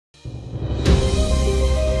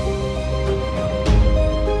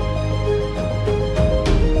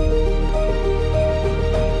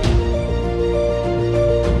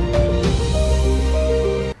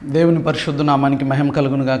దేవుని పరిశుద్ధ నామానికి మహిమ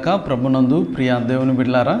కలుగును గాక. ప్రభునందు ప్రియ దేవుని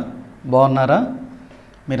బిడ్డలారా, బాగున్నారా?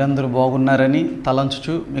 మీరందరూ బాగున్నారని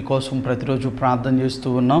తలంచుచు మీకోసం ప్రతిరోజు ప్రార్థన చేస్తూ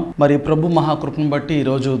ఉన్నాం. మరి ప్రభు మహాకృపను బట్టి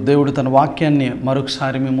ఈరోజు దేవుడు తన వాక్యాన్ని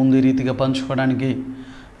మరొకసారి మీ ముందు ఈ రీతిగా పంచుకోవడానికి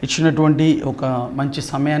ఇచ్చినటువంటి ఒక మంచి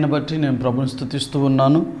సమయాన్ని బట్టి నేను ప్రభుని స్తుతిస్తూ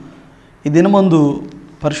ఉన్నాను. ఈ దినమందు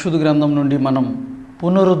పరిశుద్ధ గ్రంథం నుండి మనం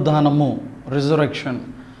పునరుద్ధానము, రిజరెక్షన్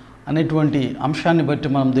అనేటువంటి అంశాన్ని బట్టి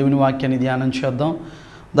మనం దేవుని వాక్యాన్ని ధ్యానం చేద్దాం.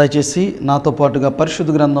 దయచేసి నాతో పాటుగా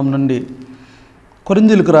పరిశుద్ధ గ్రంథం నుండి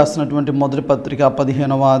కొరింథీయులకు రాసినటువంటి మొదటి పత్రిక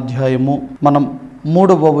 15వ అధ్యాయము మనం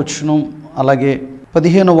 3వ వచనం, అలాగే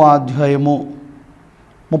 15వ అధ్యాయము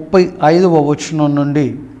 35వ వచనం నుండి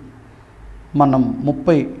మనం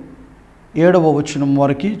 37వ వచనం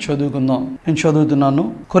వరకు చదువుకుందాం. నేను చదువుతున్నాను.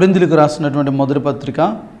 కొరింథీయులకు రాసినటువంటి మొదటి పత్రిక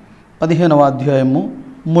 15వ అధ్యాయము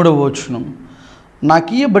 3వ వచనం.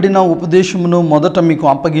 నాకియ్యబడిన ఉపదేశమును మొదట మీకు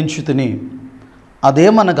అప్పగించుతిని.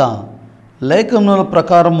 అదేమనగా, లేఖనముల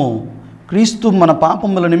ప్రకారము క్రీస్తు మన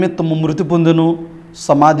పాపముల నిమిత్తము మృతి పొందెను,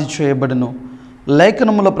 సమాధి చేయబడెను,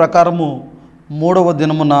 లేఖనముల ప్రకారము 3వ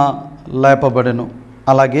దినమున లేపబడెను.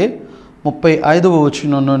 అలాగే 35వ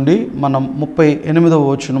వచనం నుండి మనం 38వ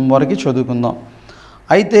వచనం వరకు చదువుకుందాం.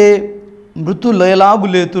 అయితే మృతులు ఎలాగు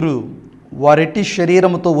లేతురు, వారెట్టి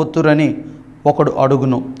శరీరముతో ఒత్తురని ఒకడు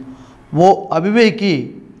అడుగును. ఓ అవివేకి,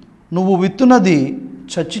 నువ్వు విత్తునది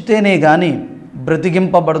చచ్చితేనే గాని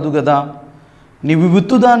బ్రతికింపబడదు కదా. నీవు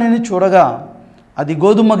విత్తుదానిని చూడగా అది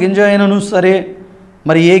గోధుమ గింజ అయినను సరే,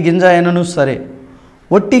 మరి ఏ గింజ అయినను సరే,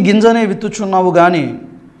 ఒట్టి గింజనే విత్తుచున్నావు కానీ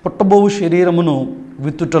పుట్టబోవు శరీరమును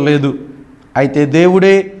విత్తుటలేదు. అయితే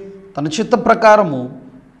దేవుడే తన చిత్త ప్రకారము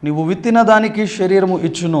నీవు విత్తిన దానికి శరీరము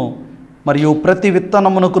ఇచ్చును, మరియు ప్రతి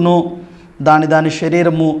విత్తనమునకును దాని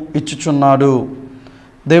శరీరము ఇచ్చుచున్నాడు.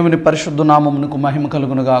 దేవుని పరిశుద్ధ నామమునకు మహిమ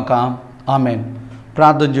కలుగునుగాక. ఆమేన్.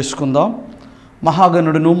 ప్రార్థన చేసుకుందాం.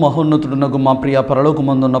 మహాగణుడును మహోన్నతుడునగు మా ప్రియ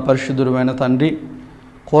పరలోకమందున్న పరిశుద్ధుడు అయిన తండ్రి,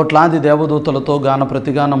 కోట్లాది దేవదూతలతో గాన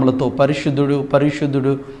ప్రతిగానములతో పరిశుద్ధుడు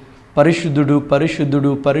పరిశుద్ధుడు పరిశుద్ధుడు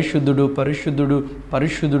పరిశుద్ధుడు పరిశుద్ధుడు పరిశుద్ధుడు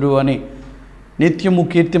పరిశుద్ధుడు అని నిత్యము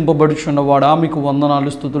కీర్తింపబడుచున్నవాడా, మీకు వందనాలు,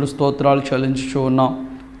 స్తుతులు, స్తోత్రాలు చెల్లించుచూ ఉన్నాం.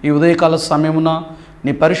 ఈ ఉదయకాల సమయమున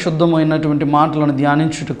నీ పరిశుద్ధమైనటువంటి మాటలను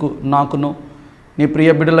ధ్యానించుటకు నాకును నీ ప్రియ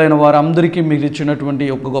బిడ్డలైన వారందరికీ మీరు ఇచ్చినటువంటి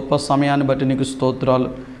ఒక గొప్ప సమయాన్ని బట్టి నీకు స్తోత్రాలు.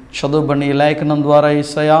 చదువుబడిన ఈ లేఖనం ద్వారా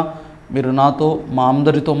యేసయ్యా మీరు నాతో మా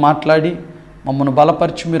అందరితో మాట్లాడి మమ్మల్ని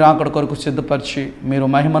బలపరిచి మీరు అక్కడ కొరకు సిద్ధపరిచి మీరు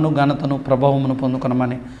మహిమను, ఘనతను, ప్రభావమును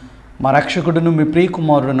పొందుకొనమని మా రక్షకుడును మీ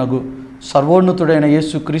ప్రియకుమారుడునగు సర్వోన్నతుడైన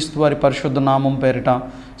యేసు క్రీస్తు వారి పరిశుద్ధ నామం పేరిట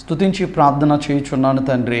స్తుతించి ప్రార్థన చేయుచున్నాను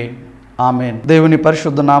తండ్రి. ఆమెన్. దేవుని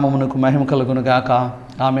పరిశుద్ధ నామమునకు మహిమ కలుగును గాక.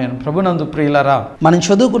 ఆమెన్. ప్రభునందు ప్రియులారా, మనం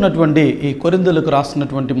చదువుకున్నటువంటి ఈ కొరింథీయులకు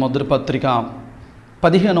రాసినటువంటి మొదటి పత్రిక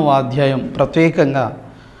 15వ అధ్యాయం ప్రత్యేకంగా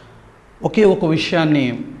ఒకే ఒక విషయాన్ని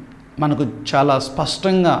మనకు చాలా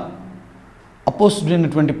స్పష్టంగా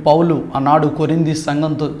అపోస్తుడైనటువంటి పౌలు ఆనాడు కొరింథీ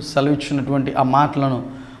సంఘంతో సెలవిచ్చినటువంటి ఆ మాటలను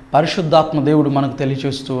పరిశుద్ధాత్మ దేవుడు మనకు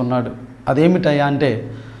తెలియచేస్తూ ఉన్నాడు. అదేమిటయ్యా అంటే,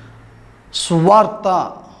 సువార్త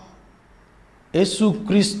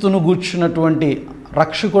యేసుక్రీస్తును గూర్చినటువంటి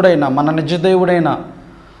రక్షకుడైన మన నిజదేవుడైన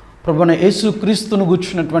ప్రభువైన యేసుక్రీస్తును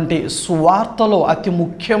గూర్చినటువంటి సువార్తలో అతి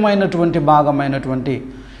ముఖ్యమైనటువంటి భాగమైనటువంటి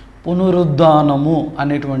పునరుద్ధానము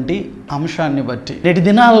అనేటువంటి అంశాన్ని బట్టి నేటి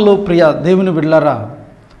దినాలలో ప్రియ దేవుని బిడ్డలారా,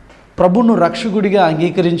 ప్రభును రక్షకుడిగా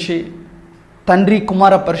అంగీకరించి తండ్రి,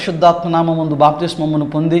 కుమార, పరిశుద్ధాత్మ నామమందు బాప్తిస్మమును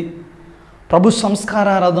పొంది ప్రభు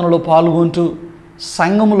సంస్కారారాధనలో పాల్గొంటూ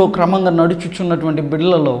సంఘములో క్రమంగా నడుచుచున్నటువంటి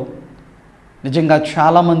బిడ్డలలో నిజంగా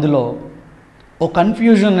చాలామందిలో ఒక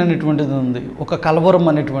కన్ఫ్యూజన్ అనేటువంటిది ఉంది, ఒక కలవరం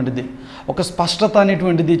అనేటువంటిది, ఒక స్పష్టత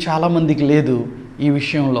అనేటువంటిది చాలామందికి లేదు. ఈ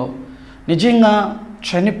విషయంలో నిజంగా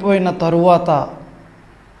చనిపోయిన తరువాత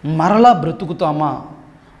మరలా బ్రతుకుతామా,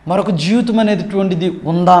 మరొక జీవితం అనేటువంటిది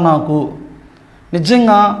ఉందా నాకు?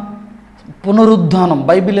 నిజంగా పునరుద్ధానం,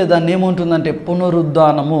 బైబిలే దాన్ని ఏముంటుందంటే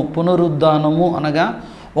పునరుద్ధానము. పునరుద్ధానము అనగా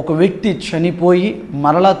ఒక వ్యక్తి చనిపోయి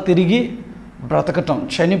మరలా తిరిగి బ్రతకటం.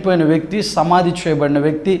 చనిపోయిన వ్యక్తి, సమాధి చేయబడిన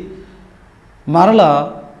వ్యక్తి మరలా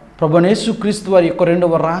ప్రభువైన యేసుక్రీస్తు వారి యొక్క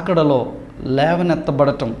రెండవ రాకడలో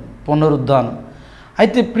లేవనెత్తబడటం పునరుద్ధానం.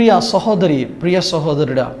 అయితే ప్రియ సహోదరి, ప్రియ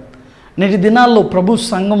సహోదరుడా, నేటి దినాల్లో ప్రభు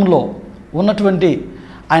సంఘంలో ఉన్నటువంటి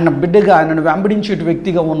ఆయన బిడ్డగా, ఆయనను వెంబడించే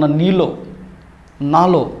వ్యక్తిగా ఉన్న నీలో,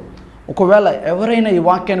 నాలో ఒకవేళ ఎవరైనా ఈ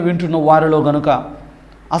వాక్యాన్ని వింటున్న వారిలో గనుక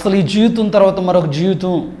అసలు ఈ జీవితం తర్వాత మరొక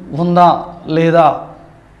జీవితం ఉందా లేదా,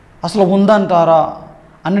 అసలు ఉందంటారా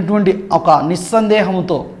అన్నటువంటి ఒక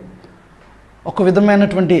నిస్సందేహంతో, ఒక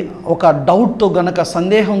విధమైనటువంటి ఒక డౌట్తో గనక,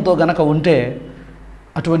 సందేహంతో గనక ఉంటే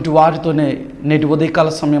అటువంటి వారితోనే నేటి ఉదయకాల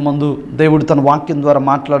సమయమందు దేవుడు తన వాక్యం ద్వారా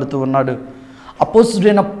మాట్లాడుతూ ఉన్నాడు.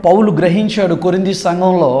 అపోస్తుడైన పౌలు గ్రహించాడు కొరింథీ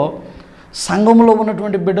సంఘంలో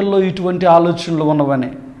ఉన్నటువంటి బిడ్డల్లో ఇటువంటి ఆలోచనలు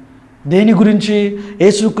ఉన్నవని. దేని గురించి?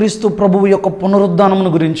 యేసుక్రీస్తు ప్రభువు యొక్క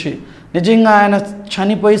పునరుద్ధానమును గురించి. నిజంగా ఆయన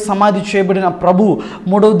చనిపోయి సమాధి చేయబడిన ప్రభువు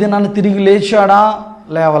 3వ దినాన్ని తిరిగి లేచాడా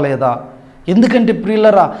లేవలేదా? ఎందుకంటే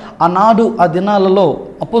ప్రియులరా, ఆనాడు ఆ దినాలలో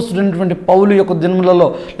అపోస్తుడైనటువంటి పౌలు యొక్క దినములలో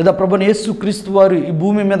లేదా ప్రభువైన యేసుక్రీస్తు వారు ఈ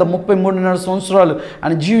భూమి మీద 33.5 సంవత్సరాలు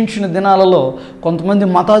ఆయన జీవించిన దినాలలో కొంతమంది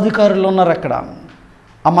మతాధికారులు ఉన్నారు అక్కడ.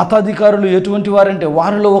 ఆ మతాధికారులు ఎటువంటి వారంటే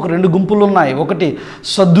వారిలో ఒక 2 గుంపులు ఉన్నాయి. ఒకటి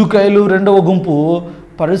సద్దుకాయులు, రెండవ గుంపు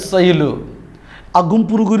పరిసయ్యులు. ఆ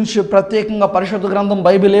గుంపు గురించి ప్రత్యేకంగా పరిశుద్ధ గ్రంథం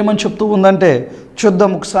బైబిల్ ఏమని చెప్తూ ఉందంటే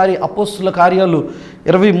చూద్దాం ఒకసారి. అపోస్తుల కార్యాలు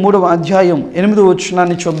 23వ అధ్యాయం 8వ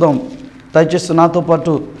వచనాన్ని చూద్దాం. దయచేసి నాతో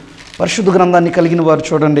పాటు పరిశుద్ధ గ్రంథాన్ని కలిగిన వారు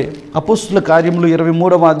చూడండి. అపోస్తుల కార్యములు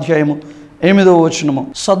 23వ అధ్యాయము 8వ వచనము.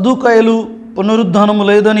 సద్దుకాయులు పునరుద్ధానము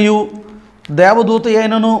లేదనియు దేవదూత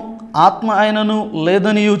అయినను ఆత్మ అయినను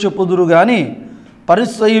లేదనియు చెప్పుదురు గాని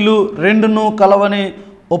పరిసయ్యులు రెండును కలవని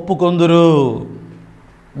ఒప్పుకొందురు.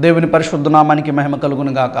 దేవుని పరిశుద్ధ నామానికి మహిమ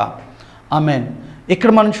కలుగును గాక. ఆమేన్.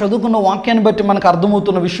 ఇక్కడ మనం చదువుకున్న వాక్యాన్ని బట్టి మనకు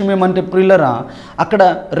అర్థమవుతున్న విషయం ఏమంటే ప్రియులరా, అక్కడ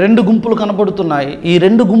 2 గుంపులు కనబడుతున్నాయి. ఈ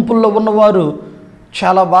 2 గుంపుల్లో ఉన్నవారు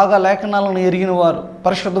చాలా బాగా లేఖనాలను ఎరిగిన వారు,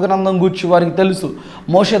 పరిశుద్ధ గ్రంథం గూర్చి వారికి తెలుసు,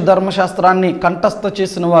 మోషే ధర్మశాస్త్రాన్ని కంఠస్థ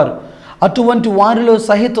చేసిన వారు. అటువంటి వారిలో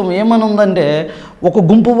సహితం ఏమనుందంటే, ఒక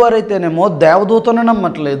గుంపు వారైతేనేమో దేవదూతను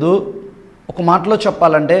నమ్మట్లేదు, ఒక మాటలో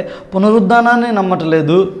చెప్పాలంటే పునరుద్ధానాన్ని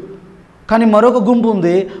నమ్మట్లేదు. కానీ మరొక గుంపు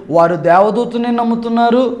ఉంది, వారు దేవదూతని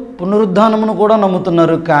నమ్ముతున్నారు, పునరుద్ధానమును కూడా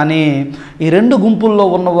నమ్ముతున్నారు. కానీ ఈ 2 గుంపుల్లో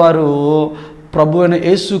ఉన్నవారు ప్రభువైన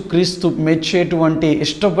యేసుక్రీస్తు మెచ్చేటువంటి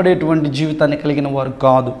ఇష్టపడేటువంటి జీవితాన్ని కలిగిన వారు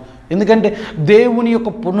కాదు. ఎందుకంటే దేవుని యొక్క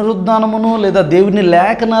పునరుద్ధానమును లేదా దేవుని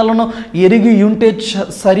లేఖనాలను ఎరిగి ఉంటే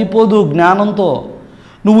సరిపోదు. జ్ఞానంతో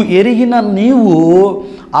నువ్వు ఎరిగిన నీవు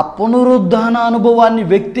ఆ పునరుద్ధాన అనుభవాన్ని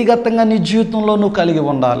వ్యక్తిగతంగా నీ జీవితంలో నువ్వు కలిగి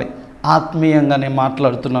ఉండాలి. ఆత్మీయంగా నేను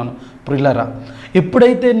మాట్లాడుతున్నాను ప్రియులరా.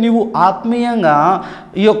 ఎప్పుడైతే నీవు ఆత్మీయంగా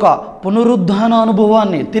ఈ యొక్క పునరుద్ధాన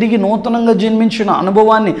అనుభవాన్ని, తిరిగి నూతనంగా జన్మించిన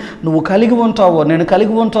అనుభవాన్ని నువ్వు కలిగి ఉంటావో, నేను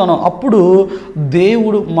కలిగి ఉంటానో, అప్పుడు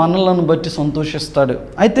దేవుడు మనలను బట్టి సంతోషిస్తాడు.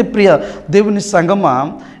 అయితే ప్రియ దేవుని సంగమా,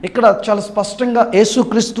 ఇక్కడ చాలా స్పష్టంగా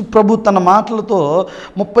యేసుక్రీస్తు ప్రభు తన మాటలతో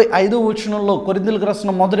 35వ వచనంలో, కొరింథీయులకు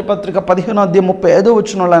రాసిన మొదటి పత్రిక 15వ అధ్యాయం 35వ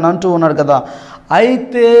వచనంలో ఆయన అంటూ ఉన్నాడు కదా,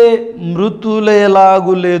 అయితే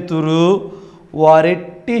మృతులేలాగు లేతురు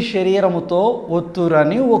వారెట్టి శరీరముతో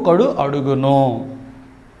ఒత్తురని ఒకడు అడుగును.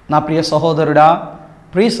 నా ప్రియ సహోదరుడా,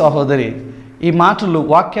 ప్రియ సహోదరి, ఈ మాటలు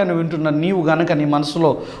వాక్యాన్ని వింటున్న నీవు గనక నీ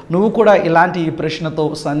మనసులో నువ్వు కూడా ఇలాంటి ఈ ప్రశ్నతో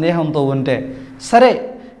సందేహంతో ఉంటే, సరే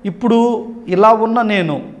ఇప్పుడు ఇలా ఉన్న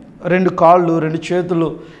నేను 2 కాళ్ళు 2 చేతులు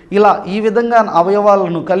ఇలా ఈ విధంగా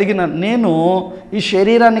అవయవాలను కలిగిన నేను, ఈ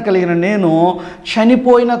శరీరాన్ని కలిగిన నేను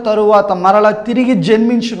చనిపోయిన తరువాత మరలా తిరిగి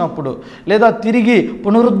జన్మించినప్పుడు లేదా తిరిగి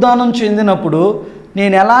పునరుద్ధానం చెందినప్పుడు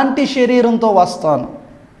నేను ఎలాంటి శరీరంతో వస్తాను,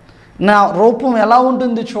 నా రూపం ఎలా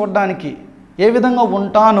ఉంటుంది చూడడానికి, ఏ విధంగా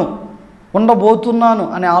ఉండబోతున్నాను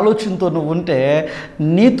అనే ఆలోచనతో నువ్వు ఉంటే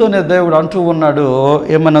నీతోనే దేవుడు అంటూ ఉన్నాడు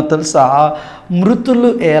ఏమన్నా తెలుసా,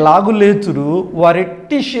 మృతులు ఎలాగు లేతురు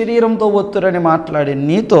వారెట్టి శరీరంతో ఒత్తురని మాట్లాడి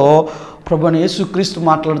నీతో ప్రభువైన యేసుక్రీస్తు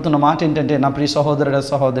మాట్లాడుతున్న మాట ఏంటంటే, నా ప్రియ సహోదరుడా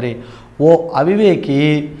సహోదరి, ఓ అవివేకి,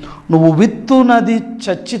 నువ్వు విత్తునది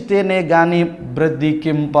చచ్చితేనే కానీ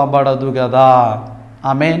బ్రతికింపబడదు కదా.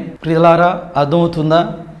 ఆమేన్. ప్రియులారా, అర్థమవుతుందా?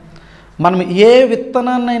 మనం ఏ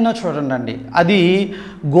విత్తనాన్నైనా చూడండి, అది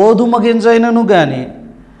గోధుమ గింజ అయినను కానీ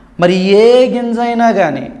మరి ఏ గింజ అయినా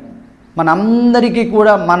కానీ మనందరికీ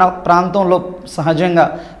కూడా మన ప్రాంతంలో సహజంగా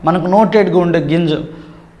మనకు నోటెడ్గా ఉండే గింజ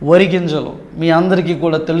వరి గింజలు మీ అందరికీ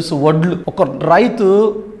కూడా తెలుసు, వడ్లు. ఒక రైతు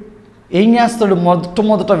ఏం చేస్తాడు,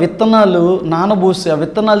 మొట్టమొదట విత్తనాలు నానబోసి ఆ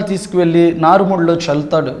విత్తనాలు తీసుకువెళ్ళి నారుమడిలో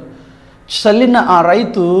చల్లుతాడు. చల్లిన ఆ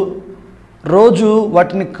రైతు రోజు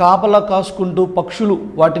వాటిని కాపలా కాసుకుంటూ పక్షులు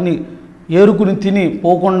వాటిని ఏరుకుని తిని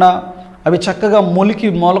పోకుండా అవి చక్కగా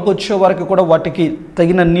మొలకొచ్చే వరకు కూడా వాటికి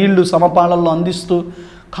తగిన నీళ్లు సమపాలల్లో అందిస్తూ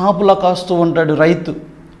కాపులా కాస్తూ ఉంటాడు రైతు,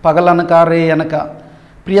 పగలనక రే అనక.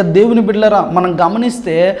 ప్రియ దేవుని బిడ్డలారా, మనం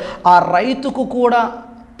గమనిస్తే ఆ రైతుకు కూడా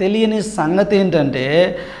తెలియని సంగతి ఏంటంటే,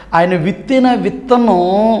 ఆయన విత్తిన విత్తనం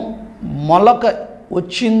మొలక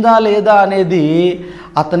వచ్చిందా లేదా అనేది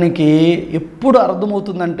అతనికి ఎప్పుడు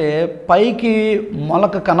అర్థమవుతుందంటే పైకి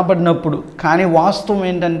మొలక కనబడినప్పుడు. కానీ వాస్తవం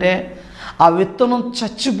ఏంటంటే ఆ విత్తనం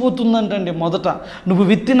చచ్చిపోతుందంటండి. మొదట నువ్వు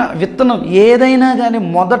విత్తిన విత్తనం ఏదైనా కానీ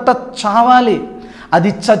మొదట చావాలి.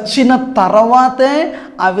 అది చచ్చిన తర్వాతే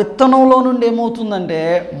ఆ విత్తనంలో నుండి ఏమవుతుందంటే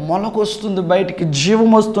మొలకొస్తుంది బయటికి, జీవం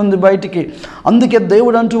వస్తుంది బయటికి. అందుకే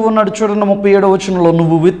దేవుడు అంటూ ఉన్నాడు చూడండి 37వ వచనంలో,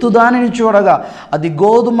 నువ్వు విత్తు దానిని చూడగా అది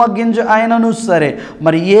గోధుమ గింజ అయినను సరే,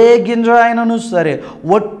 మరి ఏ గింజ అయినను సరే,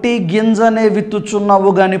 ఒట్టి గింజనే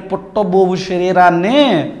విత్తుచున్నావు కానీ పుట్టబోవు శరీరాన్ని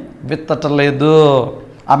విత్తటలేదు.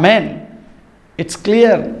 ఆమేన్. It's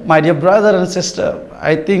clear my dear brother and sister.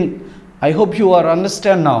 I hope you are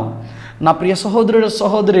understand now. నా ప్రియ సహోదరుడు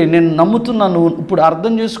సహోదరి, నేను నమ్ముతున్నాను ఇప్పుడు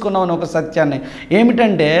అర్థం చేసుకున్నావు ఒక సత్యాన్ని.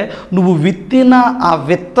 ఏమిటంటే నువ్వు విత్తిన ఆ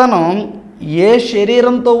విత్తనం ఏ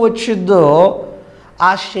శరీరంతో వచ్చిద్దో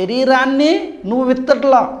ఆ శరీరాన్ని నువ్వు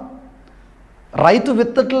విత్తట్లా. రైతు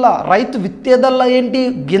విత్తేదల్లా ఏంటి?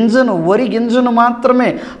 గింజను, వరి గింజను మాత్రమే,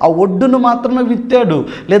 ఆ ఒడ్డును మాత్రమే విత్తాడు,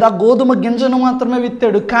 లేదా గోధుమ గింజను మాత్రమే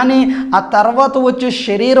విత్తాడు. కానీ ఆ తర్వాత వచ్చే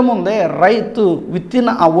శరీరం ఉందే, రైతు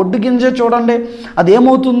విత్తిన ఆ ఒడ్డు గింజ చూడండి,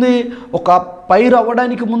 అదేమవుతుంది? ఒక పైరు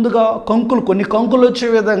అవ్వడానికి ముందుగా కొన్ని కంకులు వచ్చే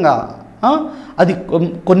విధంగా అది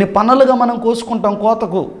కొన్ని పనులుగా మనం కోసుకుంటాం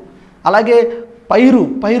కోతకు. అలాగే పైరు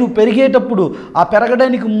పెరిగేటప్పుడు ఆ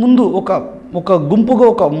పెరగడానికి ముందు ఒక గుంపుగా,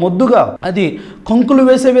 ఒక మొద్దుగా అది కంకులు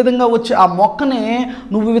వేసే విధంగా వచ్చి ఆ మొక్కనే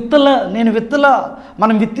నువ్వు నేను విత్తలా.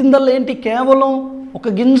 మనం విత్తిందల్లా ఏంటి? కేవలం ఒక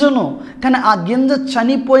గింజను. కానీ ఆ గింజ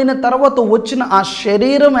చనిపోయిన తర్వాత వచ్చిన ఆ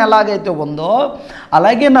శరీరం ఎలాగైతే ఉందో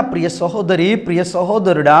అలాగే నా ప్రియ సహోదరి, ప్రియ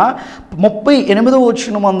సహోదరుడా, 38వ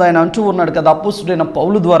వచనం ముందు ఆయన అంటూ ఉన్నాడు కదా, అపోస్తుడైన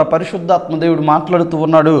పౌలు ద్వారా పరిశుద్ధాత్మ దేవుడు మాట్లాడుతూ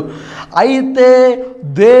ఉన్నాడు, అయితే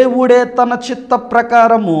దేవుడే తన చిత్త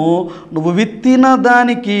ప్రకారము నువ్వు విత్తిన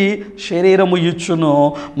దానికి శరీరము ఇచ్చును,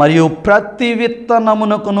 మరియు ప్రతి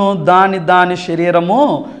విత్తనమునకును దాని శరీరము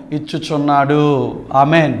ఇచ్చుచున్నాడు.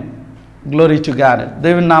 ఆమెన్. Glory to God.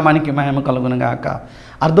 దేవుని నామానికి మహిమ కలుగును గాక.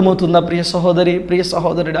 అర్థమవుతుందా ప్రియ సహోదరి, ప్రియ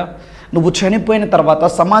సహోదరుడా? నువ్వు చనిపోయిన తర్వాత,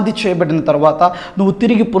 సమాధి చేయబడిన తర్వాత, నువ్వు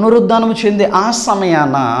తిరిగి పునరుద్ధానం చెందే ఆ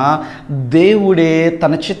సమయాన దేవుడే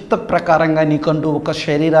తన చిత్త ప్రకారంగా నీకంటూ ఒక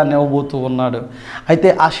శరీరాన్ని ఇవ్వబోతూ ఉన్నాడు. అయితే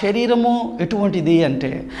ఆ శరీరము ఎటువంటిది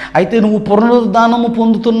అంటే, అయితే నువ్వు పునరుద్ధానము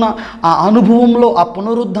పొందుతున్న ఆ అనుభవంలో, ఆ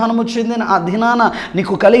పునరుద్ధానము చెందిన ఆ దినాన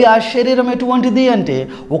నీకు కలిగే ఆ శరీరం ఎటువంటిది అంటే,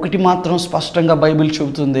 ఒకటి మాత్రం స్పష్టంగా బైబిల్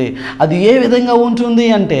చెబుతుంది. అది ఏ విధంగా ఉంటుంది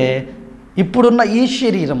అంటే, ఇప్పుడున్న ఈ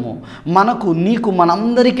శరీరము, నీకు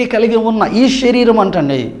మనందరికీ కలిగి ఉన్న ఈ శరీరం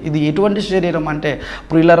అంటండి, ఇది ఎటువంటి శరీరం అంటే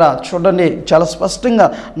ప్రియులరా చూడండి, చాలా స్పష్టంగా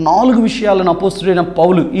 4 విషయాలను అపోస్తుడైన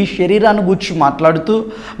పౌలు ఈ శరీరాన్ని గురించి మాట్లాడుతూ,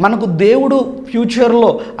 మనకు దేవుడు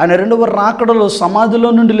ఫ్యూచర్లో ఆయన 2వ రాకడలో సమాధిలో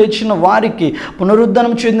నుండి లేచిన వారికి,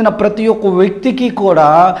 పునరుద్ధానం చెందిన ప్రతి ఒక్క వ్యక్తికి కూడా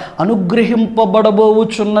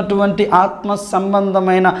అనుగ్రహింపబడబోచున్నటువంటి ఆత్మ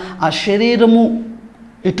సంబంధమైన ఆ శరీరము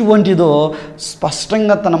ఎటువంటిదో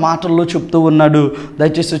స్పష్టంగా తన మాటల్లో చెప్తూ ఉన్నాడు.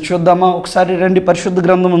 దయచేసి చూద్దామా ఒకసారి రండి. పరిశుద్ధ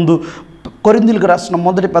గ్రంథం ముందు కొరింథీయులకు రాసిన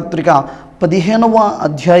మొదటి పత్రిక 15వ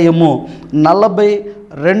అధ్యాయము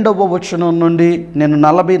 42వ వచనం నుండి నేను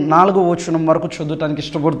 44వ వచనం వరకు చదవటానికి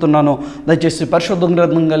ఇష్టపడుతున్నాను. దయచేసి పరిశుద్ధ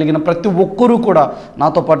గ్రంథం కలిగిన ప్రతి ఒక్కరూ కూడా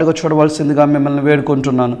నాతో పాటుగా చూడవలసిందిగా మిమ్మల్ని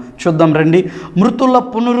వేడుకుంటున్నాను. చూద్దాం రండి. మృతుల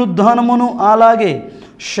పునరుద్ధానమును అలాగే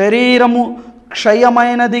శరీరము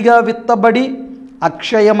క్షయమైనదిగా విత్తబడి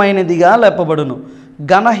అక్షయమైనదిగా లేపబడును,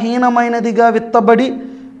 ఘనహీనమైనదిగా విత్తబడి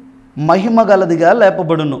మహిమ గలదిగా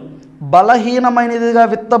లేపబడును, బలహీనమైనదిగా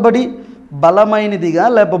విత్తబడి బలమైనదిగా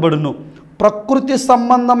లేపబడును, ప్రకృతి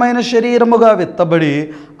సంబంధమైన శరీరముగా విత్తబడి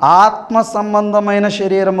ఆత్మ సంబంధమైన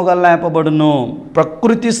శరీరముగా లేపబడును.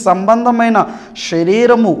 ప్రకృతి సంబంధమైన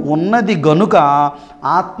శరీరము ఉన్నది గనుక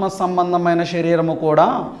ఆత్మ సంబంధమైన శరీరము కూడా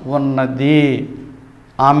ఉన్నది.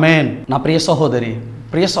 ఆమేన్. నా ప్రియ సహోదరి,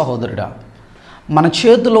 ప్రియ సహోదరుడా, మన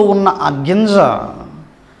చేతిలో ఉన్న ఆ గింజ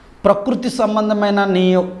ప్రకృతి సంబంధమైన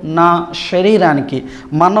నా శరీరానికి,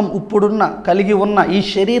 మనం ఇప్పుడున్న కలిగి ఉన్న ఈ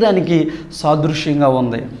శరీరానికి సాదృశ్యంగా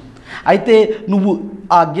ఉంది. అయితే నువ్వు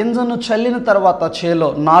ఆ గింజను చల్లిన తర్వాత చేలో,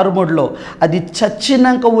 నారుమడిలో, అది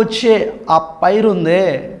చచ్చినాక వచ్చే ఆ పైరుందే,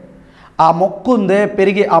 ఆ మొక్క ఉందే,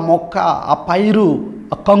 పెరిగే ఆ మొక్క, ఆ పైరు,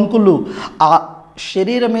 ఆ కంకులు, ఆ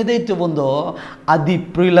శరీరం ఏదైతే ఉందో అది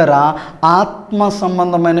ప్రియులరా ఆత్మ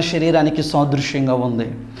సంబంధమైన శరీరానికి సాదృశ్యంగా ఉంది.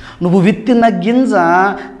 నువ్వు విత్తిన గింజ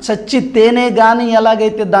చచ్చి తేనే కానీ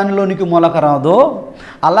ఎలాగైతే దానిలోనికి మొలక రాదో,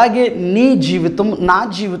 అలాగే నీ జీవితం, నా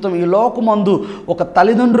జీవితం, ఈ లోకమందు ఒక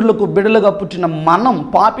తల్లిదండ్రులకు బిడ్డలుగా పుట్టిన మనం,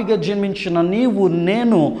 పాపిగా జన్మించిన నీవు,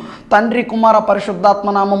 నేను తండ్రి కుమార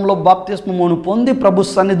పరిశుద్ధాత్మ నామంలో బాప్తిస్మమును పొంది ప్రభు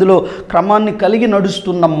సన్నిధిలో క్రమాన్ని కలిగి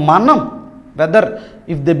నడుస్తున్న మనం, whether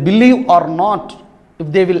if they believe are not, if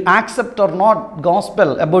they will accept or not gospel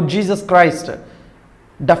about Jesus Christ,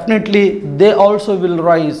 definitely they also will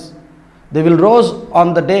rise. They will rise on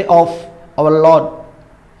the day of our Lord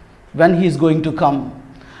when he is going to come.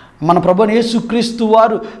 మన ప్రభుని యేసుక్రీస్తు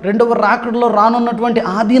వారు రెండవ రాకడలో రానున్నటువంటి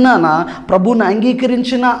ఆ దినాన ప్రభువుని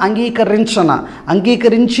అంగీకరించిన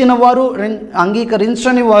వారు,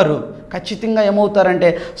 అంగీకరించని వారు ఖచ్చితంగా ఏమవుతారంటే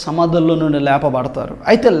సమాధుల్లో నుండి లేపబడతారు.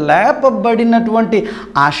 అయితే లేపబడినటువంటి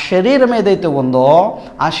ఆ శరీరం ఏదైతే ఉందో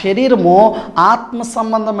ఆ శరీరము ఆత్మ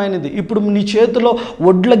సంబంధమైనది. ఇప్పుడు నీ చేతిలో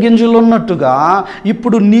ఒడ్ల గింజలు ఉన్నట్టుగా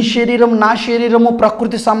ఇప్పుడు నీ శరీరం, నా శరీరము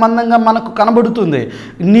ప్రకృతి సంబంధంగా మనకు కనబడుతుంది,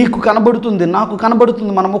 నీకు కనబడుతుంది, నాకు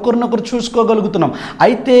కనబడుతుంది, మనం ఒకరినొకరు చూసుకోగలుగుతున్నాం.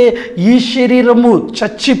 అయితే ఈ శరీరము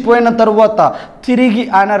చచ్చిపోయిన తరువాత తిరిగి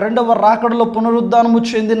ఆయన రెండవ రాకడలో పునరుద్ధానము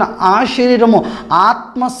చెందిన ఆ శరీరము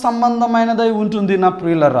ఆత్మ సంబంధమైనదై ఉంటుంది. నా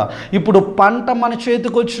ప్రియులరా, ఇప్పుడు పంట మన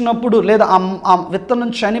చేతికి వచ్చినప్పుడు లేదా ఆ విత్తనం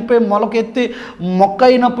చనిపోయి మొలకెత్తి మొక్క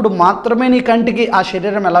అయినప్పుడు మాత్రమే నీ కంటికి ఆ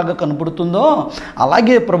శరీరం ఎలాగ కనబడుతుందో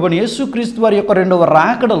అలాగే ప్రభుని యేసుక్రీస్తు వారి యొక్క రెండవ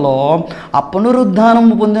రాకడలో ఆ పునరుద్ధానం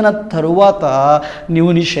పొందిన తరువాత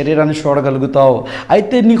నీవు నీ శరీరాన్ని చూడగలుగుతావు.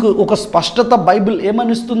 అయితే నీకు ఒక స్పష్టత బైబిల్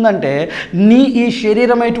ఏమనిస్తుందంటే ఈ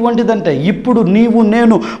శరీరం ఎటువంటిదంటే ఇప్పుడు నీవు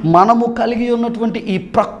నేను మనము కలిగి ఉన్నటువంటి ఈ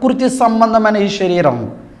ప్రకృతి సంబంధమైన ఈ శరీరం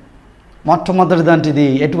మొట్టమొదటిదంటిది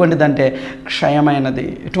ఎటువంటిదంటే క్షయమైనది.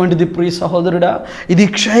 ఎటువంటిది ప్రియ సహోదరుడా? ఇది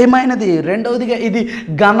క్షయమైనది. రెండవదిగా ఇది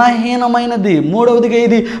ఘనహీనమైనది. మూడవదిగా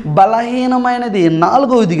ఇది బలహీనమైనది.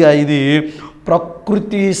 నాలుగవదిగా ఇది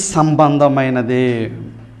ప్రకృతి సంబంధమైనది.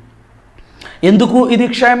 ఎందుకు ఇది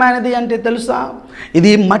క్షయమైనది అంటే తెలుసా?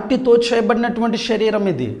 ఇది మట్టితో చేయబడినటువంటి శరీరం.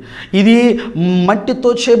 ఇది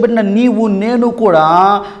మట్టితో చేయబడిన నీవు నేను కూడా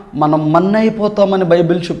మనం మన్నైపోతామని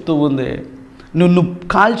బైబిల్ చెప్తూ ఉంది. నిన్ను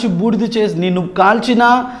కాల్చి బూడిద చేసి నిన్ను కాల్చినా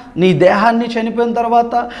నీ దేహాన్ని చనిపోయిన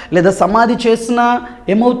తర్వాత లేదా సమాధి చేసినా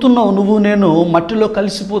ఏమవుతున్నావు? నువ్వు నేను మట్టిలో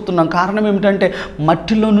కలిసిపోతున్నాం. కారణం ఏమిటంటే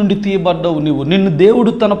మట్టిలో నుండి తీయబడ్డావు. నిన్ను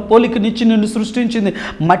దేవుడు తన పోలికనిచ్చి నిన్ను సృష్టించింది.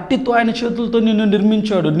 మట్టితో ఆయన చేతులతో నిన్ను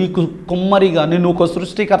నిర్మించాడు, నీకు కుమ్మరిగా, నిన్ను ఒక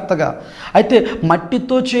సృష్టికర్తగా. అయితే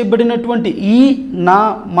మట్టితో చేయబడినటువంటి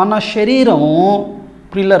మన శరీరం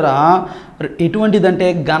ప్రియులరా ఎటువంటిదంటే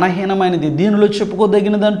ఘనహీనమైనది. దీనిలో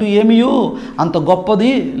చెప్పుకోదగినదంటూ ఏమియో అంత గొప్పది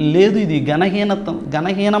లేదు. ఇది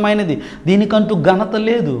ఘనహీనమైనది, దీనికంటూ ఘనత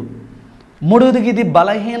లేదు. మూడవదిగా ఇది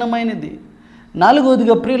బలహీనమైనది.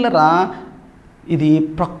 నాలుగవదిగా ప్రియులరా ఇది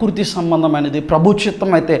ప్రకృతి సంబంధమైనది. ప్రభు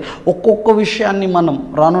చిత్తం అయితే ఒక్కొక్క విషయాన్ని మనం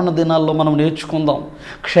రానున్న దినాల్లో మనం నేర్చుకుందాం.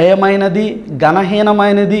 క్షయమైనది,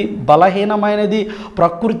 ఘనహీనమైనది, బలహీనమైనది,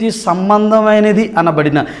 ప్రకృతి సంబంధమైనది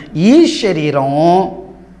అనబడిన ఈ శరీరం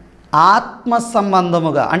ఆత్మ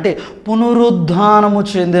సంబంధముగా అంటే పునరుద్ధానము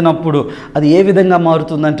చెందినప్పుడు అది ఏ విధంగా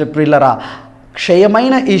మారుతుందంటే ప్రియులరా,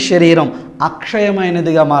 క్షయమైన ఈ శరీరం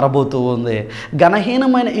అక్షయమైనదిగా మారబోతూ ఉంది.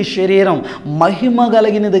 ఘనహీనమైన ఈ శరీరం మహిమ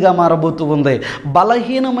కలిగినదిగా మారబోతూ ఉంది.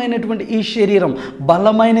 బలహీనమైనటువంటి ఈ శరీరం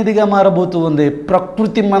బలమైనదిగా మారబోతూ ఉంది.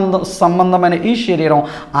 ప్రకృతి సంబంధమైన ఈ శరీరం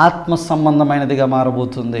ఆత్మ సంబంధమైనదిగా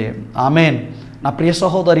మారబోతుంది. ఆమేన్. నా ప్రియ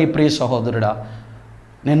సహోదరి, ప్రియ సహోదరుడా,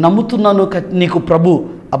 నేను నమ్ముతున్నాను నీకు ప్రభు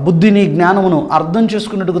ఆ బుద్ధిని, జ్ఞానమును అర్థం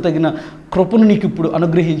చేసుకున్నట్టుకు తగిన కృపను నీకు ఇప్పుడు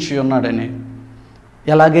అనుగ్రహించి ఉన్నాడని.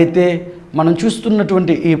 ఎలాగైతే మనం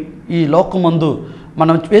చూస్తున్నటువంటి ఈ లోకమందు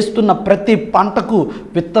మనం వేస్తున్న ప్రతి పంటకు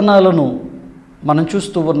విత్తనాలను మనం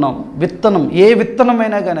చూస్తూ ఉన్నాం. ఏ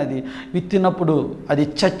విత్తనమైనా కానీ అది విత్తినప్పుడు అది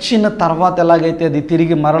చచ్చిన తర్వాత ఎలాగైతే అది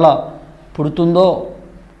తిరిగి మరలా పుడుతుందో,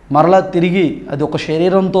 మరలా తిరిగి అది ఒక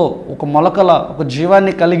శరీరంతో ఒక మొలకల ఒక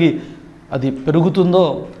జీవాన్ని కలిగి అది పెరుగుతుందో,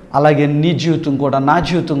 అలాగే నీ జీవితం కూడా, నా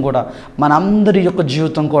జీవితం కూడా, మనందరి యొక్క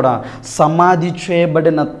జీవితం కూడా సమాధి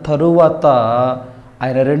చేయబడిన తరువాత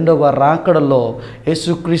ఆయన రెండవ రాకడలో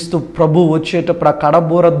యేసుక్రీస్తు ప్రభు వచ్చేటప్పుడు ఆ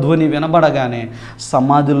కడబూర ధ్వని వినబడగానే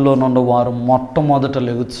సమాధుల్లో నుండి వారు మొట్టమొదట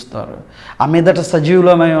లెగుస్తారు. ఆ మీదట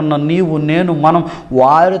సజీవులమై ఉన్న నీవు నేను మనం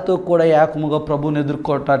వారితో కూడా ఏకముగా ప్రభువుని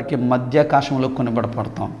ఎదుర్కోవటానికి మధ్యాకాశంలో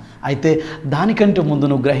కొనిబడపడతాం. అయితే దానికంటే ముందు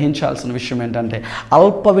నువ్వు గ్రహించాల్సిన విషయం ఏంటంటే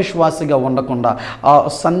అల్ప విశ్వాసిగా ఉండకుండా,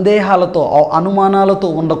 సందేహాలతో అనుమానాలతో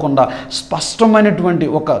ఉండకుండా స్పష్టమైనటువంటి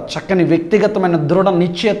ఒక చక్కని వ్యక్తిగతమైన దృఢ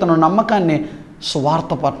నిశ్చయతను, నమ్మకాన్ని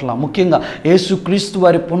స్వార్థ పట్ల, ముఖ్యంగా యేసుక్రీస్తు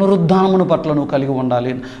వారి పునరుద్ధానమును పట్ల నువ్వు కలిగి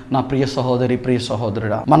ఉండాలి. నా ప్రియ సహోదరి, ప్రియ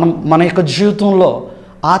సహోదరుడా, మన యొక్క జీవితంలో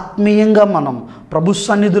ఆత్మీయంగా మనం ప్రభు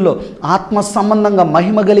సన్నిధిలో ఆత్మ సంబంధంగా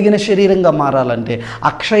మహిమ కలిగిన శరీరంగా మారాలంటే,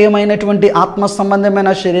 అక్షయమైనటువంటి ఆత్మ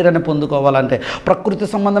సంబంధమైన శరీరాన్ని పొందుకోవాలంటే, ప్రకృతి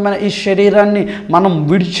సంబంధమైన ఈ శరీరాన్ని మనం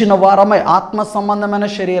విడిచిన వారమై ఆత్మ సంబంధమైన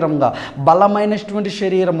శరీరంగా, బలమైనటువంటి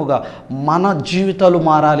శరీరముగా మన జీవితాలు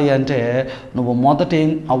మారాలి అంటే నువ్వు మొదట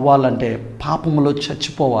ఏం అవ్వాలంటే పాపములో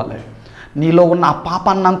చచ్చిపోవాలి. నీలో ఉన్న ఆ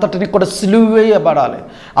పాపాన్ని అంతటిని కూడా సిలువ వేయబడాలి.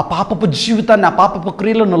 ఆ పాపపు జీవితాన్ని, ఆ పాపపు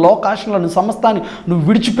క్రియలను, లోకాశలను, సమస్తాన్ని నువ్వు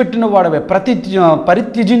విడిచిపెట్టిన వాడవే,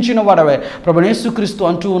 పరిత్యజించిన వాడవే. ప్రభువైన యేసుక్రీస్తు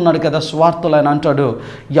అంటూ ఉన్నాడు కదా, సువార్తలో ఆయన అంటాడు,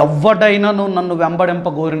 ఎవ్వడైనాను నన్ను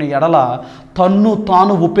వెంబడింపగోరిన ఎడల తన్ను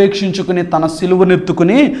తాను ఉపేక్షించుకుని తన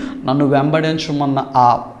సిలువనెత్తుకుని నన్ను వెంబడించమన్న ఆ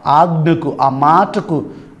ఆజ్ఞకు, ఆ మాటకు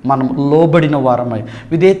మనం లోబడిన వారమై,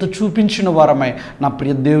 విధేయత చూపించిన వారమై నా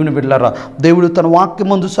ప్రియ దేవుని బిడ్డలారా, దేవుడు తన వాక్యం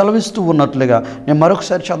ముందు సెలవిస్తూ ఉన్నట్లుగా నేను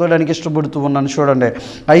మరొకసారి చదవడానికి ఇష్టపడుతూ ఉన్నాను. చూడండి,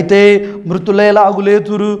 అయితే మృతులేలాగు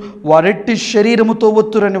లేతురు, వారెట్టి శరీరముతో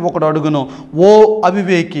ఒత్తురని ఒకడు అడుగును. ఓ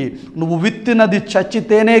అవివేకి, నువ్వు విత్తినది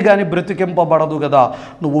చచ్చితేనే గాని బ్రతికింపబడదు కదా.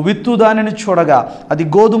 నువ్వు విత్తు దానిని చూడగా అది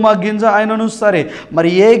గోధుమ గింజ అయినను సరే,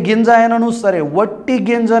 మరి ఏ గింజ అయినను సరే, వట్టి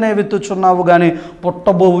గింజనే విత్తుచున్నావు కానీ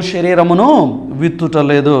పుట్టబోవు శరీరమును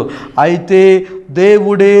విత్తుటలేదు. అయితే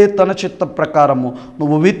దేవుడే తన చిత్త ప్రకారము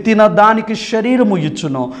నువ్వు విత్తిన దానికి శరీరము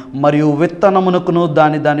ఇచ్చును, మరియు విత్తనమునకును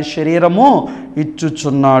దాని శరీరము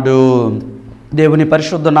ఇచ్చుచున్నాడు. దేవుని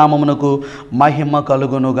పరిశుద్ధ నామమునకు మహిమ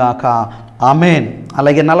కలుగునుగాక. ఆమేన్.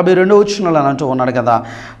 అలాగే 42వ వచనంలో అంటూ ఉన్నాడు కదా,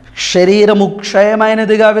 శరీరము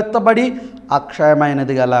క్షయమైనదిగా విత్తబడి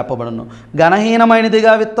అక్షయమైనదిగా లేపబడును,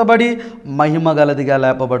 ఘనహీనమైనదిగా విత్తబడి మహిమ గలదిగా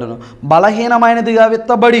లేపబడును, బలహీనమైనదిగా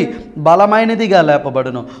విత్తబడి బలమైనదిగా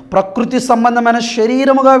లేపబడును, ప్రకృతి సంబంధమైన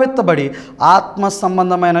శరీరముగా విత్తబడి ఆత్మ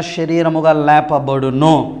సంబంధమైన శరీరముగా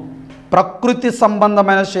లేపబడును. ప్రకృతి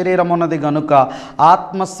సంబంధమైన శరీరం ఉన్నది కనుక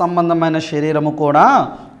ఆత్మ సంబంధమైన శరీరము కూడా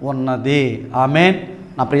ఉన్నది. ఆమేన్.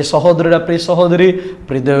 నా ప్రియ సహోదరుడా, ప్రియ సహోదరి,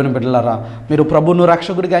 ప్రియ దేవుని బిడ్డలారా, మీరు ప్రభువును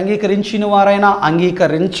రక్షకుడిగా అంగీకరించిన వారైనా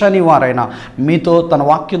అంగీకరించని వారైనా మీతో తన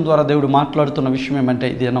వాక్యం ద్వారా దేవుడు మాట్లాడుతున్న విషయం ఏమంటే,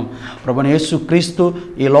 ఇదేనం, ప్రభువైన యేసుక్రీస్తు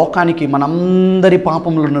ఈ లోకానికి మనందరి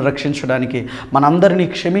పాపములను రక్షించడానికి, మనందరినీ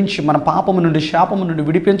క్షమించి మన పాపము నుండి, శాపము నుండి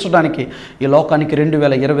విడిపించడానికి ఈ లోకానికి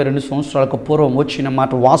 2022 సంవత్సరాలకు పూర్వం వచ్చిన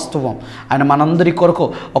మాట వాస్తవం. ఆయన మనందరి కొరకు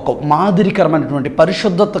ఒక మాదిరికరమైనటువంటి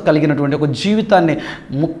పరిశుద్ధత కలిగినటువంటి ఒక జీవితాన్ని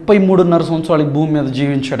 33.5 సంవత్సరాలు ఈ భూమి మీద జీవించాడు.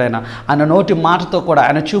 ఆయన నోటి మాటతో కూడా,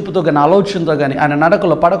 ఆయన చూపుతో కానీ, ఆలోచనతో కానీ, ఆయన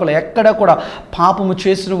నడకలో పడకలో ఎక్కడా కూడా పాపము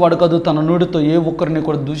చేసిన వాడు కాదు. తన నోటితో ఏ ఒక్కరిని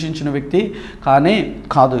కూడా దూషించిన వ్యక్తి కానీ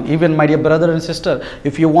కాదు. Even my dear brother and sister,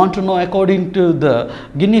 if you want to know according to the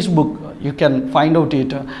Guinness book, you can find out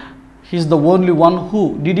it. He is the only one who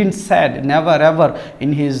didn't said never ever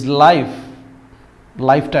in his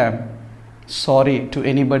life time sorry to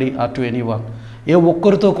anybody or to anyone. ఏ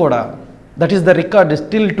ఒక్కరితో కూడా, that is the record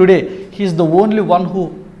still today. He is the only one who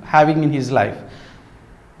having in his life.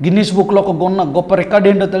 Guinness బుక్లో ఒక గొప్ప record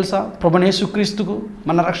ఏంటో తెలుసా? ప్రభువైన యేసుక్రీస్తుకు,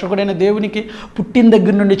 మన రక్షకుడైన దేవునికి, పుట్టిన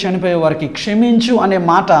దగ్గర నుండి చనిపోయే వారికి క్షమించు అనే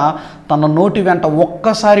మాట తన నోటి వెంట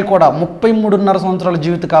ఒక్కసారి కూడా 33.5 సంవత్సరాల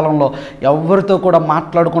జీవితకాలంలో ఎవరితో కూడా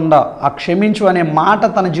మాట్లాడకుండా, ఆ క్షమించు అనే మాట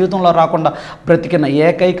తన జీవితంలో రాకుండా బ్రతికిన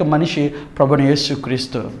ఏకైక మనిషి ప్రభువైన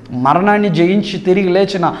యేసుక్రీస్తు. మరణాన్ని జయించి తిరిగి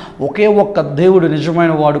లేచిన ఒకే ఒక్క దేవుడు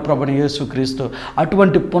నిజమైన వాడు ప్రభువైన యేసుక్రీస్తు.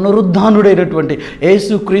 అటువంటి పునరుద్ధానుడైనటువంటి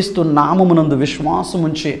యేసుక్రీస్తు నామమునందు విశ్వాసం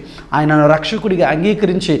ఉంచి ఆయనను రక్షకుడిగా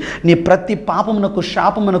అంగీకరించి నీ ప్రతి పాపమునకు,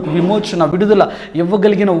 శాపమునకు విమోచన, విడుదల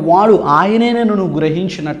ఇవ్వగలిగిన వాడు ఆయనే నువ్వు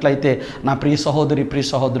గ్రహించినట్లయితే నా ప్రియ సహోదరి, ప్రియ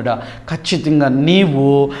సహోదరుడా, ఖచ్చితంగా నీవు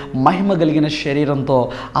మహిమ కలిగిన శరీరంతో,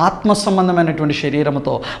 ఆత్మ సంబంధమైనటువంటి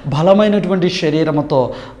శరీరముతో, బలమైనటువంటి శరీరముతో,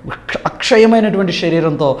 అక్షయమైనటువంటి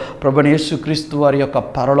శరీరంతో ప్రభువైన యేసుక్రీస్తు వారి యొక్క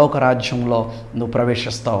పరలోక రాజ్యంలో నువ్వు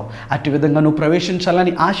ప్రవేశిస్తావు. అట్టి విధంగా నువ్వు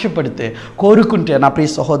ప్రవేశించాలని ఆశపడితే, కోరుకుంటే నా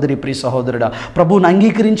ప్రియ సహోదరి, ప్రియ సహోదరుడా, ప్రభువుని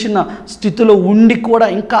అంగీకరించిన స్థితిలో ఉండి కూడా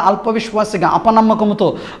ఇంకా అల్పవిశ్వాసిగా, అపనమ్మకంతో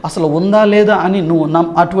అసలు ఉందా లేదా అని నువ్వు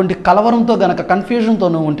అటువంటి కలవరంతో గనక, కన్ఫ్యూజన్తో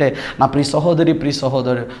నువ్వు ఉంటే నా ప్రియ సహోదరి, ప్రియ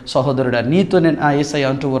సహోదరుడా, నీతో నేను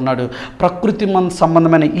యేసయ్య అంటూ ఉన్నాడు, ప్రకృతి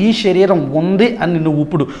సంబంధమైన ఈ శరీరం ఉంది అని నువ్వు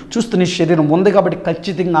ఇప్పుడు చూస్తున్న ఈ శరీరం ఉంది కాబట్టి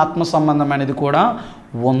ఖచ్చితంగా ఆత్మ సంబంధమైనది కూడా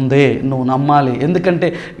ఉందే నువ్వు నమ్మాలి. ఎందుకంటే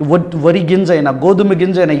వరి గింజ అయినా, గోధుమ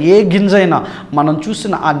గింజ అయినా, ఏ గింజ అయినా మనం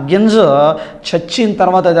చూసిన ఆ గింజ చచ్చిన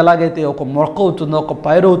తర్వాత అది ఎలాగైతే ఒక మొక్క అవుతుందో, ఒక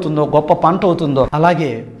పైరు అవుతుందో, గొప్ప పంట అవుతుందో,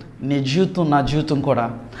 అలాగే నీ జీవితం, నా జీవితం కూడా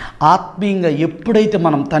ఆత్మీయంగా ఎప్పుడైతే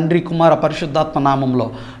మనం తండ్రి, కుమార, పరిశుద్ధాత్మ నామంలో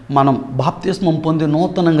మనం బాప్తిస్మం పొంది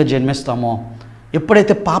నూతనంగా జన్మిస్తామో,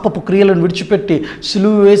 ఎప్పుడైతే పాపపు క్రియలను విడిచిపెట్టి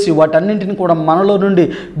సిలువ వేసి వాటన్నింటిని కూడా మనలో నుండి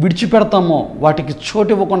విడిచిపెడతామో, వాటికి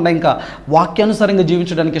చోటు ఇవ్వకుండా ఇంకా వాక్యానుసారంగా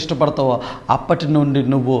జీవించడానికి ఇష్టపడతావో, అప్పటి నుండి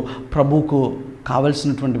నువ్వు ప్రభువుకు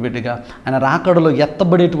కావలసినటువంటి బిడ్డగా, ఆయన రాకడలో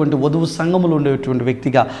ఎత్తబడేటువంటి వధువు సంఘములు ఉండేటువంటి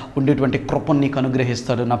వ్యక్తిగా ఉండేటువంటి కృపను నీకు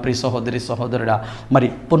అనుగ్రహిస్తాడు నా ప్రియ సహోదరి సహోదరుడా. మరి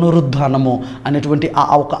పునరుద్ధానము అనేటువంటి ఆ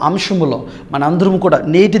ఒక అంశములో మనందరం కూడా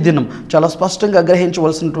నేటి దినం చాలా స్పష్టంగా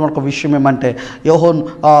గ్రహించవలసినటువంటి ఒక విషయం ఏమంటే, యోహోన్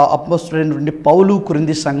అపోస్తలుడైనటువంటి పౌలు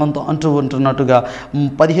కొరింథీ సంఘంతో అంటూ ఉంటున్నట్టుగా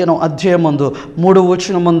 15వ అధ్యాయం ముందు 3వ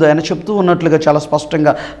వచనం ముందు ఆయన చెప్తూ ఉన్నట్లుగా చాలా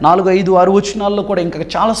స్పష్టంగా 4, 5, 6 వచనాల్లో కూడా ఇంకా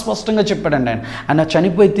చాలా స్పష్టంగా చెప్పాడండి. ఆయన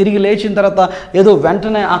చనిపోయి తిరిగి లేచిన తర్వాత ఏదో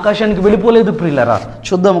వెంటనే ఆకాశానికి వెళ్ళిపోలేదు ప్రియులరా.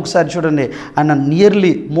 చూద్దాం ఒకసారి చూడండి. ఆయన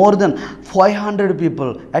nearly more than 500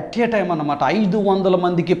 people at a time అన్నమాట. 500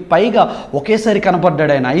 మందికి పైగా ఒకేసారి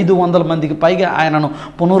కనపడ్డాడు ఆయన. 500 మందికి పైగా ఆయనను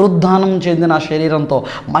పునరుద్ధానం చెందిన ఆ శరీరంతో,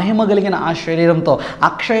 మహిమ కలిగిన ఆ శరీరంతో,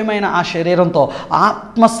 అక్షయమైన ఆ శరీరంతో,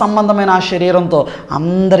 ఆత్మ సంబంధమైన ఆ శరీరంతో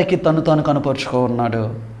అందరికీ తను కనపరుచుకున్నాడు.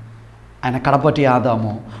 ఆయన కడపటి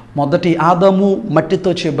ఆదాము, మొదటి ఆదాము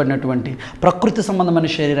మట్టితో చేయబడినటువంటి ప్రకృతి సంబంధమైన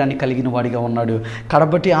శరీరాన్ని కలిగిన వాడిగా ఉన్నాడు.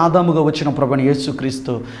 కడపటి ఆదాముగా వచ్చిన ప్రభువైన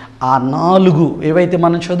యేసుక్రీస్తు ఆ 4 ఏవైతే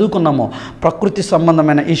మనం చదువుకున్నామో, ప్రకృతి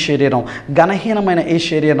సంబంధమైన ఈ శరీరం, ఘనహీనమైన ఈ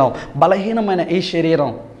శరీరం, బలహీనమైన ఈ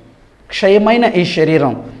శరీరం, క్షయమైన ఈ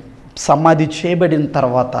శరీరం సమాధి చేయబడిన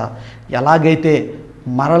తర్వాత ఎలాగైతే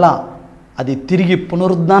మరలా అది తిరిగి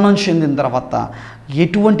పునరుద్ధానం చెందిన తర్వాత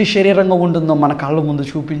ఎటువంటి శరీరంగా ఉంటుందో మన కళ్ళ ముందు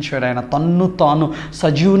చూపించాడు. ఆయన తన్ను తాను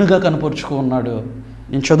సజీవునిగా కనపరుచుకున్నాడు.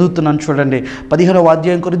 నేను చదువుతున్నాను చూడండి. 15వ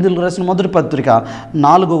అధ్యాయం కొరింథీయులకు రాసిన మొదటి పత్రిక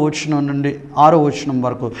 4వ వచనం నుండి 6వ వచనం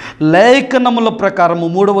వరకు. లేఖనముల ప్రకారము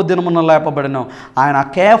 3వ దినమున లేపబడిన ఆయన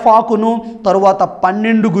కేఫాకును తరువాత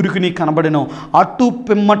 12 గురికిని కనబడిన అటు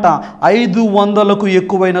పిమ్మట 500కు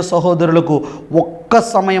ఎక్కువైన సహోదరులకు ఒక్క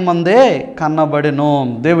సమయమందే కనబడెను.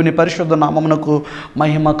 దేవుని పరిశుద్ధ నామమునకు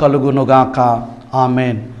మహిమ కలుగునుగాక.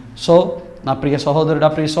 ఆమెన్. సో నా ప్రియ సహోదరుడా,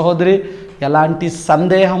 ప్రియ సహోదరి, ఎలాంటి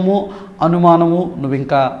సందేహము అనుమానము నువ్వు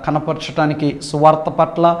ఇంకా కనపరచడానికి సువార్త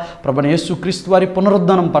పట్ల, ప్రభువైన యేసుక్రీస్తు వారి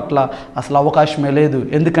పునరుద్ధానం పట్ల అసలు అవకాశమే లేదు.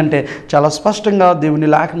 ఎందుకంటే చాలా స్పష్టంగా దేవుని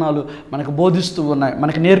లేఖనాలు మనకు బోధిస్తూ ఉన్నాయి,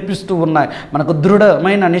 మనకు నేర్పిస్తూ ఉన్నాయి. మనకు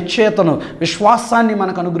దృఢమైన నిశ్చయతను, విశ్వాసాన్ని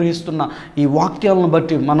మనకు అనుగ్రహిస్తున్న ఈ వాక్యాలను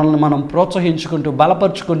బట్టి మనల్ని మనం ప్రోత్సహించుకుంటూ,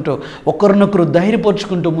 బలపరుచుకుంటూ, ఒకరినొకరు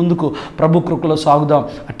ధైర్యపరుచుకుంటూ ముందుకు ప్రభు కృపలో సాగుదాం.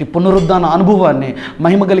 అట్టి పునరుద్ధాన అనుభవాన్ని,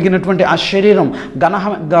 మహిమ కలిగినటువంటి ఆ శరీరం,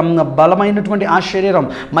 బలమైనటువంటి ఆ శరీరం,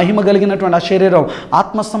 మహిమ కలిగినటువంటి ఆ శరీరం,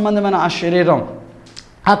 ఆత్మ సంబంధమైన ఆ శరీరం,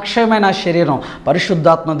 అక్షయమైన ఆ శరీరం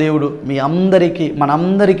పరిశుద్ధాత్మ దేవుడు మీ అందరికీ,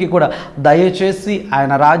 మనందరికీ కూడా దయచేసి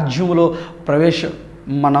ఆయన రాజ్యములో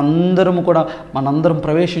మనందరం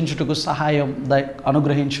ప్రవేశించుటకు సహాయం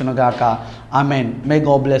అనుగ్రహించునుగాక. Amen. May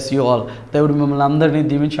God bless you all. దేవుడు మిమ్మల్ని అందరినీ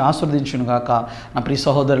దీవించి ఆశీర్వదించునుగాక. నా ప్రియ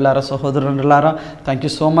సహోదరులారా, సహోదరులారా, థ్యాంక్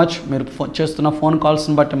యూ సో మచ్. మీరు చేస్తున్న ఫోన్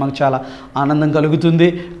కాల్స్ని బట్టి మాకు చాలా ఆనందం కలుగుతుంది.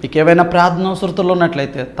 మీకు ఏవైనా ప్రార్థన అవసరతలు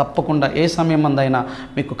ఉన్నట్లయితే తప్పకుండా ఏ సమయం అందైనా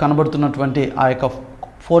మీకు కనబడుతున్నటువంటి ఆ యొక్క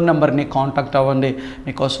ఫోన్ నెంబర్ని కాంటాక్ట్ అవ్వండి.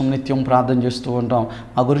 మీకోసం నిత్యం ప్రార్థన చేస్తూ ఉంటాం.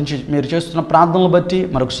 మా గురించి మీరు చేస్తున్న ప్రార్థనలు బట్టి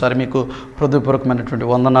మరొకసారి మీకు హృదయపూర్వకమైనటువంటి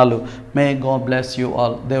వందనాలు. May God bless you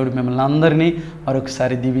all. దేవుడు మిమ్మల్ని అందరినీ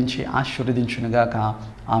మరొకసారి దీవించి ఆశీర్వదించునుగాక.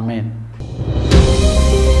 ఆమెన్.